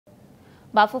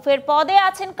বাফুফের পদে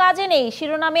আছেন কাজে নেই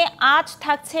শিরোনামে আজ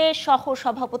থাকছে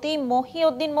সহসভাপতি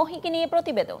মহিউদ্দিন মহিকে নিয়ে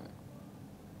প্রতিবেদন।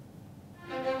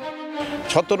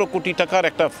 17 কোটি টাকার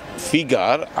একটা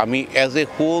ফিগার আমি অ্যাজ এ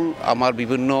হোল আমার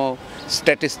বিভিন্ন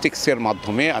স্ট্যাটিস্টিক্সের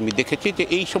মাধ্যমে আমি দেখেছি যে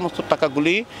এই সমস্ত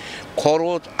টাকাগুলি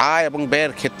খরচ আয় এবং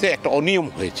ব্যয়ের ক্ষেত্রে একটা অনিয়ম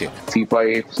হয়েছে। ফিফা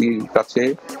এফসির কাছে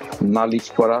নালিশ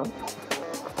করা,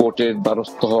 কোর্টের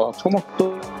দ্বারস্থ হওয়া, সমস্ত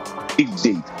দিক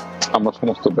দিয়ে আমরা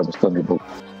সমস্ত ব্যবস্থা নেব।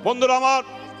 বন্ধুরা আমার,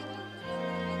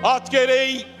 আজকের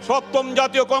এই ৭ম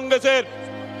জাতীয় কংগ্রেসের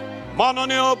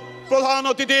মাননীয় প্রধান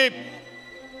অতিথি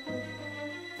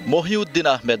মহিউদ্দিন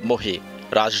আহমেদ মহি,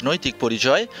 রাজনৈতিক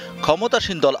পরিচয়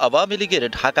ক্ষমতাসীন দল আওয়ামী লীগের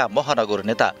ঢাকা মহানগর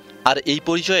নেতা। আর এই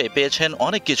পরিচয়ে পেয়েছেন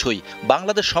অনেক কিছুই।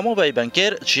 বাংলাদেশ সমবায়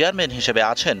ব্যাংকের চেয়ারম্যান হিসেবে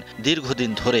আছেন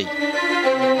দীর্ঘদিন ধরেই।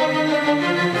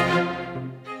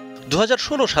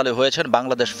 2016 সালে হয়েছেন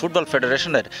বাংলাদেশ ফুটবল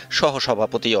ফেডারেশনের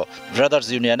সহসভাপতিও। ব্রাদার্স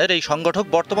ইউনিয়নের এই সংগঠক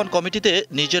বর্তমান কমিটিতে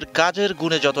নিজের কাজের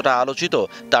গুণে যতটা আলোচিত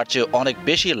তার চেয়ে অনেক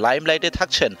বেশি লাইমলাইটে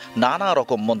থাকছেন নানা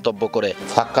রকম মন্তব্য করে।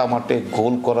 ফাঁকা মাঠে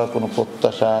গোল করার কোনো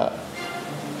প্রত্যাশা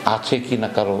আছে কি না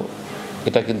কারো,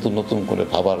 এটা কিন্তু নতুন করে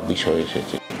ভাবার বিষয়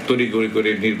এসেছে। তড়িঘড়ি করে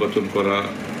নির্বাচন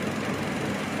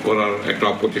করার একটা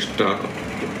অপচেষ্টা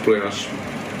প্রয়াস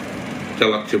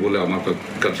চালাচ্ছে বলে আমার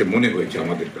কাছে মনে হয়েছে।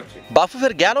 আমাদের কাছে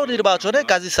বাফুফের গেল নির্বাচনে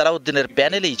কাজী সালাউদ্দিনের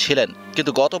প্যানেলেই ছিলেন,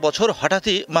 কিন্তু গত বছর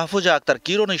হঠাৎই মাহফুজা আক্তার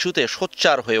কিরণ ইস্যুতে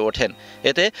সোচ্চার হয়ে ওঠেন।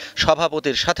 এতে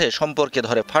সভাপতির সাথে সম্পর্কে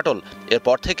ধরে ফাটল।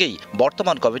 এরপর থেকেই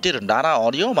বর্তমান কমিটির নানা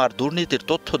অনিয়ম আর দুর্নীতির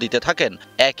তথ্য দিতে থাকেন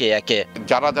একে একে।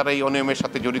 যারা যারা এই অনিয়মের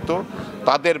সাথে জড়িত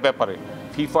তাদের ব্যাপারে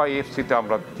ফিফা এফসিতে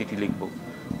আমরা চিঠি লিখব।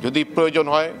 যদি প্রয়োজন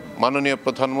হয় মাননীয়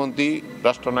প্রধানমন্ত্রী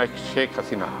রাষ্ট্রনায়ক শেখ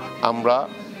হাসিনা আমরা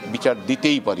বিচার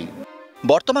দিতেই পারি।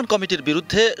 বর্তমান কমিটির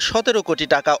বিরুদ্ধে 17 কোটি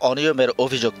টাকা অনিয়মের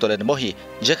অভিযোগ তোলেন মহি,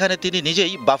 যেখানে তিনি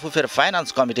নিজেই বাফুফের ফাইন্যান্স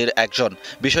কমিটির একজন।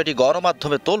 বিষয়টি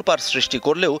গণমাধ্যমে তোলপাড় সৃষ্টি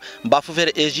করলেও বাফুফের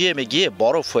এজিএমে গিয়ে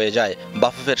বরফ হয়ে যায়।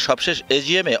 বাফুফের সবশেষ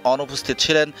এজিএমে অনুপস্থিত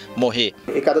ছিলেন মহি।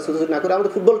 এই কাজ না করে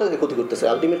আমাদের ফুটবলটাকে ক্ষতি করতেছে।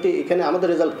 আলটিমেটলি এখানে আমাদের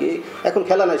রেজাল্ট কি? এখন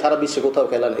খেলা নাই, সারা বিশ্বে কোথাও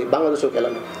খেলা নেই, বাংলাদেশেও খেলা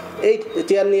নেই। এই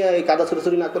চেয়ার নিয়ে এই কাদা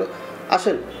ছুটোছুটি না করে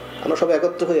আসেন আমরা সবাই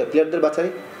একত্র হয়ে প্লেয়ারদের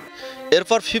বাঁচাই।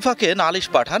 এরপর ফিফাকে নালিশ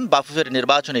পাঠান বাফুফের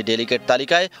নির্বাচনী ডেলিগেট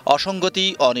তালিকায় অসঙ্গতি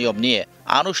অনিয়ম নিয়ে।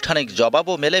 আনুষ্ঠানিক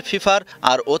জবাবও মেলে ফিফার,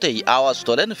 আর ওতেই আওয়াজ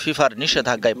তোলেন ফিফার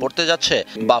নিষেধাজ্ঞায় পড়তে যাচ্ছে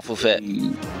বাফুফে।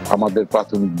 আমাদের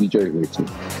প্রাথমিক বিজয় হয়েছে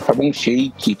এবং সেই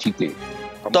চিঠিতে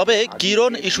তবে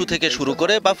কিরণ ইস্যু থেকে শুরু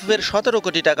করে বাফুফের 17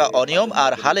 কোটি টাকা অনিয়ম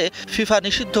আর হালে ফিফা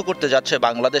নিষিদ্ধ করতে যাচ্ছে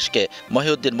বাংলাদেশকে,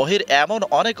 মহিউদ্দিন মহির এমন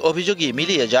অনেক অভিযোগই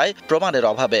মিলিয়ে যায় প্রমাণের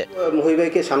অভাবে। মহি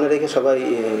ভাইকে সামনে রেখে সবাই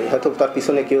হয়তো তার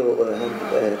পিছনে কেউ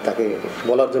তাকে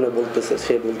বলার জন্য বলতেছে,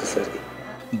 সে বলতেছে আর কি।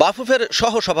 বাফুফের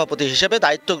সহসভাপতি হিসেবে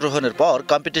দায়িত্ব গ্রহণের পর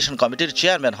কম্পিটিশন কমিটির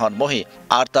চেয়ারম্যান হন মহি,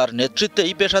 আর তার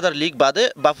নেতৃত্বেই পেশাদার লীগ বাদে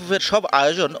বাফুফের সব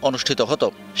আয়োজন অনুষ্ঠিত হতো।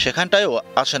 সেখানটায়ও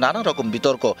আসে নানা রকম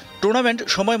বিতর্ক। টুর্নামেন্ট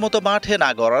সময় মতো মাঠে না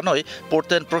গড়ানোয়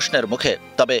পড়তেন প্রশ্নের মুখে।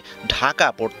 তবে ঢাকা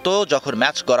পড়ত যখন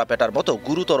ম্যাচ গড়াপেটার মতো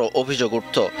গুরুতর অভিযোগ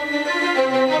উঠত।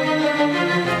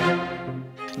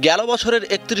 গেল বছরের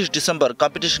 31 ডিসেম্বর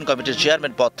কম্পিটিশন কমিটির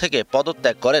চেয়ারম্যান পদ থেকে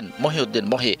পদত্যাগ করেন মহিউদ্দিন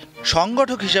মহি।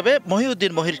 সংগঠক হিসেবে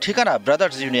মহিউদ্দিন মহির ঠিকানা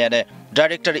ব্রাদার্স ইউনিয়নে।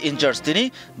 ডাইরেক্টর ইনচার্জ তিনি।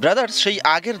 ব্রাদার্স সেই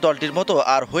আগের দলটির মতো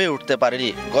আর হয়ে উঠতে পারেনি।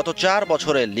 গত 4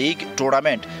 বছরে লিগ,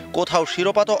 টুর্নামেন্ট, কোথাও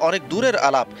শিরোপা তো অনেক দূরের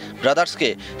আলাপ, ব্রাদার্সকে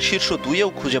শীর্ষ 2-এও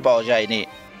খুঁজে পাওয়া যায়নি।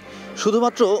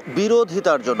 শুধুমাত্র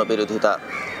বিরোধিতার জন্য বিরোধিতা,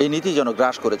 এই নীতি যেন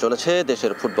গ্রাস করে চলেছে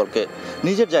দেশের ফুটবলকে।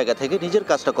 নিজের জায়গা থেকে নিজের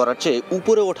কাজটা করার চেয়ে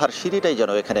উপরে ওঠার সিঁড়িটাই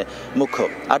যেন এখানে মুখ্য।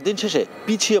 আর দিন শেষে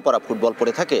পিছিয়ে পড়া ফুটবল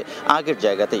পড়ে থাকে আগের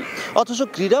জায়গাতেই। অথচ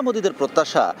ক্রীড়ামোদীদের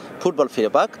প্রত্যাশা ফুটবল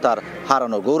ফিরে পাক তার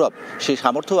হারানো গৌরব। সেই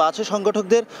সামর্থ্য আছে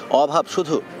সংগঠকদের, অভাব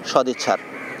শুধু সদিচ্ছার।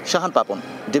 Shahan Papon,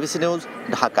 DBC news,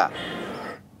 Dhaka.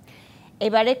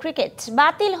 এবারে ক্রিকেট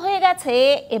বাতিল হয়ে গেছে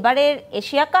এবারের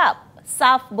এশিয়া কাপ।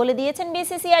 সাফ বলে দিয়েছেন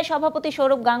বিসিসিআই সভাপতি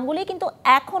সৌরভ গাঙ্গুলি, কিন্তু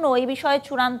এখনও এই বিষয়ে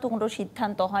চূড়ান্ত কোনো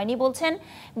সিদ্ধান্ত হয়নি বলছেন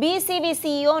বিসিবি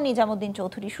সিইও নিজামুদ্দিন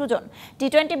চৌধুরী সুজন।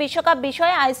 টি-20 বিশ্বকাপ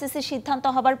বিষয়ে আইসিসির সিদ্ধান্ত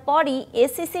হবার পরই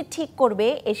এসিসি ঠিক করবে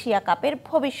এশিয়া কাপের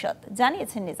ভবিষ্যৎ,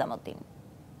 জানিয়েছেন নিজামুদ্দিন।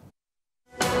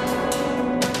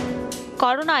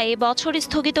 করোনায় এবছর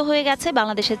স্থগিত হয়ে গেছে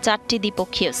বাংলাদেশের 4টি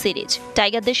দ্বিপক্ষীয় সিরিজ।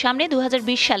 টাইগারদের সামনে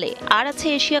 2020 সালে আর আছে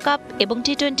এশিয়া কাপ এবং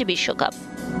টি-20 বিশ্বকাপ।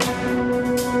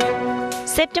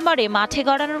 সেপ্টেম্বরে মাঠে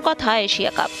গড়ানোর কথা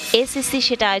এশিয়া কাপ। এসিসি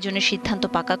সেটা আয়োজনের সিদ্ধান্ত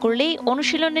পাকা করলেই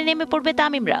অনুশীলনে নেমে পড়বে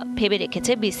তামিমরা, ভেবে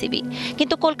রেখেছে বিসিবি।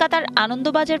 কিন্তু কলকাতার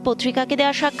আনন্দবাজার পত্রিকাকে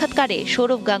দেওয়া সাক্ষাৎকারে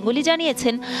সৌরভ গাঙ্গুলি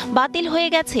জানিয়েছেন বাতিল হয়ে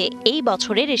গেছে এই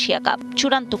বছরের এশিয়া কাপ।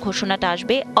 চূড়ান্ত ঘোষণাটা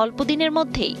আসবে অল্প দিনের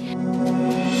মধ্যেই।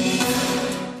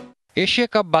 এশিয়া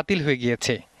কাপ বাতিল হয়ে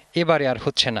গিয়েছে, এবারে আর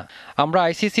হচ্ছে না। আমরা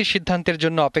আইসিসির সিদ্ধান্তের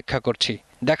জন্য অপেক্ষা করছি।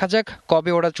 দেখা যাক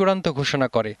কবে ওরা চূড়ান্ত ঘোষণা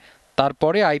করে,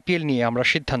 তারপরে আইপিএল নিয়ে আমরা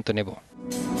সিদ্ধান্ত নেব।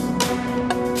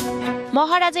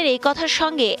 মহারাজের এই কথার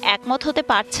সঙ্গে একমত হতে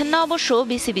পারছেন না অবশ্য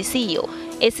বিসিবি সিইও।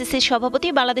 এসিসির সভাপতি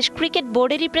Bangladesh cricket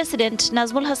বোর্ডেরই president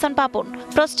Nazmul Hasan Papon.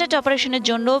 Prostate অপারেশনের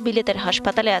জন্য বিলেতের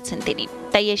হাসপাতালে আছেন তিনি।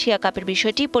 তাই এশিয়া কাপের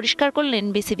বিষয়টি পরিষ্কার করলেন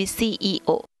বিসিবি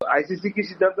সিইও। আইসিসি কি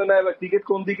সিদ্ধান্ত নেয় বা ক্রিকেট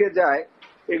কোন দিকে যায়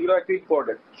এগুলো একটা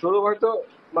ইম্পর্টেন্ট। সৌরভ হয়তো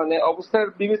অবস্থার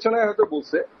বিবেচনায় হয়তো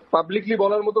বলছে, পাবলিকলি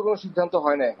বলার মতো কোনো সিদ্ধান্ত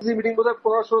হয় না। মিটিং বোধহয়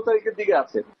 15-16 তারিখের দিকে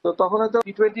আছে, তো তখন হয়তো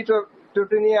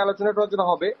টি20 নিয়ে আলোচনা করার জন্য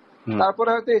হবে, তারপরে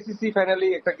হয়তো এসিসি ফাইনালি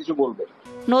একটা কিছু বলবে।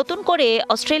 নতুন করে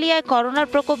অস্ট্রেলিয়ায় করোনার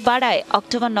প্রকোপ বাড়ায়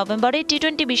অক্টোবর-নভেম্বরে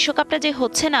টি20 বিশ্বকাপটা যে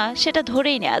হচ্ছে না সেটা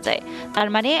ধরেই নেওয়া যায়। তার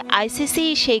মানে আইসিসি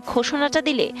সেই ঘোষণাটা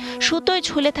দিলে সুতোয়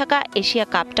ঝুলে থাকা এশিয়া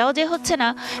কাপটাও যে হচ্ছে না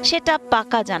সেটা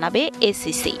পাকা জানাবে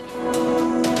ACC.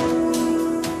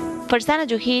 Farzana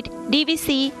Zahir,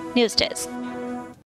 DBC news desk.